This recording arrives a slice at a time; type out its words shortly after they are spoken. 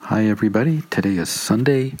Hi everybody, today is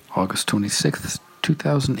Sunday, August 26th,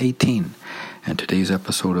 2018, and today's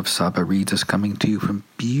episode of Saba Reads is coming to you from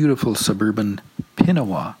beautiful suburban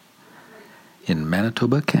Pinawa in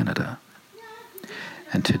Manitoba, Canada.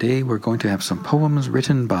 And today we're going to have some poems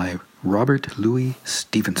written by Robert Louis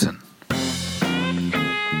Stevenson.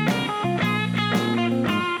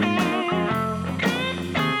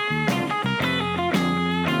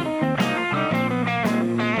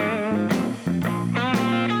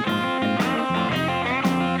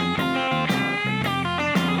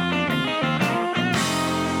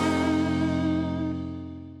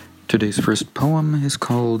 Today's first poem is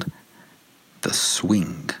called The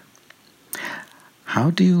Swing. How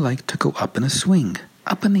do you like to go up in a swing,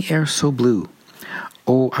 up in the air so blue?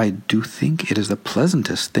 Oh, I do think it is the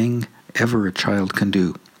pleasantest thing ever a child can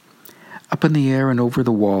do. Up in the air and over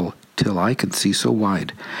the wall, till I can see so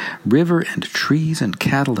wide, river and trees and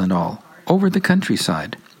cattle and all, over the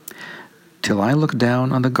countryside. Till I look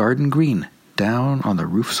down on the garden green, down on the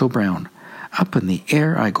roof so brown, up in the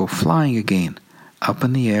air I go flying again, up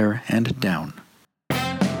in the air and down.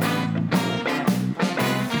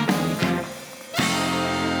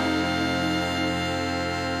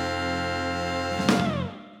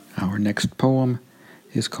 Our next poem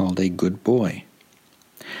is called A Good Boy.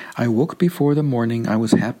 I woke before the morning, I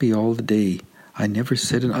was happy all the day. I never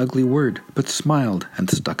said an ugly word, but smiled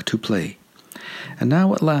and stuck to play. And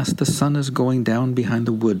now at last the sun is going down behind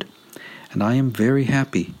the wood, and I am very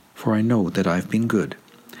happy, for I know that I've been good.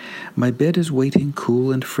 My bed is waiting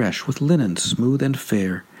cool and fresh, with linen smooth and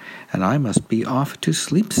fair, and I must be off to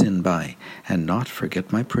sleep sin by, and not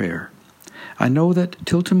forget my prayer. I know that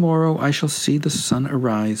till tomorrow I shall see the sun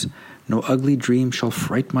arise. No ugly dream shall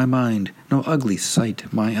fright my mind, no ugly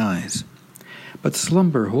sight my eyes. But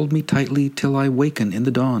slumber hold me tightly till I waken in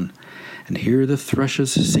the dawn, and hear the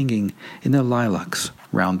thrushes singing in the lilacs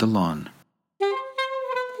round the lawn.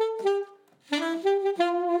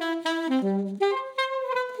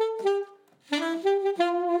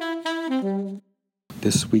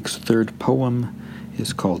 This week's third poem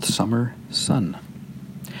is called Summer Sun.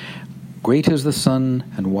 Great is the sun,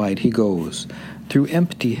 and wide he goes, through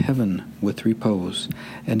empty heaven with repose,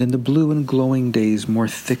 and in the blue and glowing days, more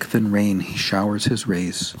thick than rain, he showers his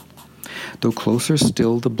rays. Though closer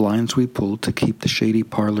still the blinds we pull to keep the shady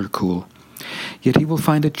parlor cool, yet he will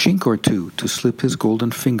find a chink or two to slip his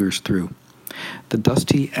golden fingers through. The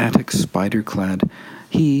dusty attic spider-clad,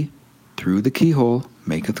 he, through the keyhole,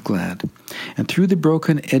 maketh glad, and through the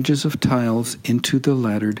broken edges of tiles into the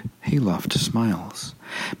laddered hayloft smiles.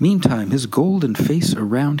 Meantime his golden face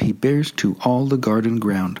around he bears to all the garden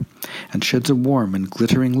ground, and sheds a warm and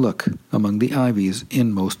glittering look among the ivy's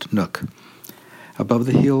inmost nook. Above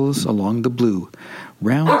the hills along the blue,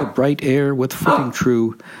 round the bright air with footing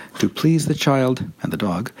true, to please the child and the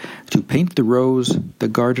dog, to paint the rose, the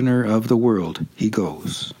gardener of the world he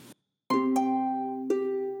goes.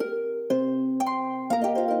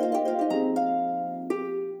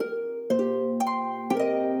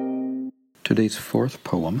 Today's fourth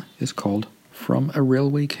poem is called From a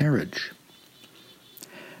Railway Carriage.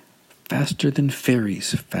 Faster than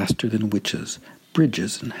fairies, faster than witches,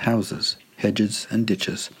 bridges and houses, hedges and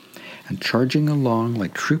ditches, and charging along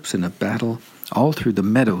like troops in a battle, all through the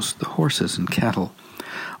meadows, the horses and cattle,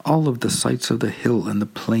 all of the sights of the hill and the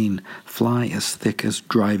plain fly as thick as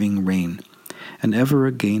driving rain, and ever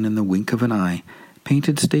again in the wink of an eye,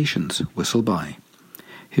 painted stations whistle by.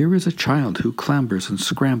 Here is a child who clambers and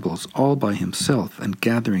scrambles all by himself and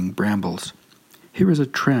gathering brambles. Here is a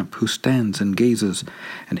tramp who stands and gazes,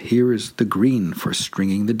 and here is the green for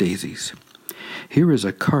stringing the daisies. Here is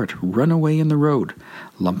a cart run away in the road,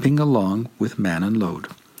 lumping along with man and load.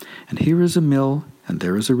 And here is a mill, and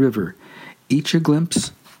there is a river, each a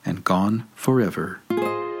glimpse and gone forever.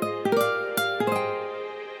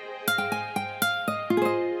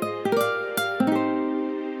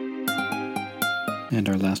 And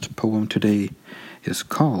our last poem today is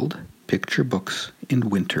called Picture Books in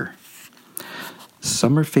Winter.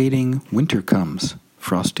 Summer fading, winter comes,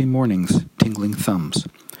 frosty mornings, tingling thumbs,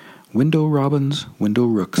 window robins, window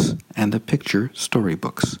rooks, and the picture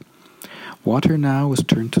storybooks. Water now is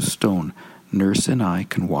turned to stone, nurse and I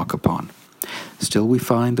can walk upon. Still we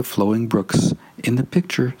find the flowing brooks in the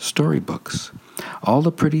picture storybooks. All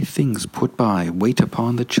the pretty things put by wait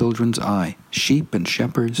upon the children's eye, sheep and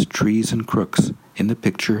shepherds, trees and crooks, in the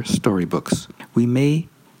picture storybooks. We may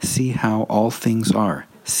see how all things are,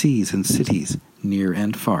 seas and cities, near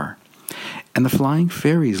and far. And the flying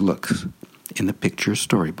fairies looks, in the picture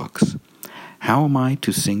storybooks. How am I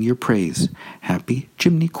to sing your praise, happy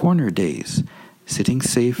chimney corner days, sitting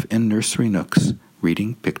safe in nursery nooks,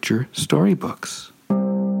 reading picture storybooks?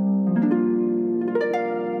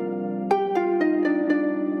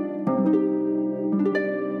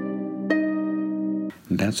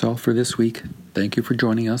 that's all for this week. Thank you for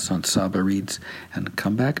joining us on Saba Reads, and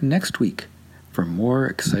come back next week for more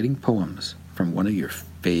exciting poems from one of your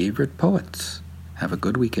favorite poets. Have a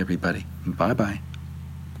good week, everybody. Bye-bye.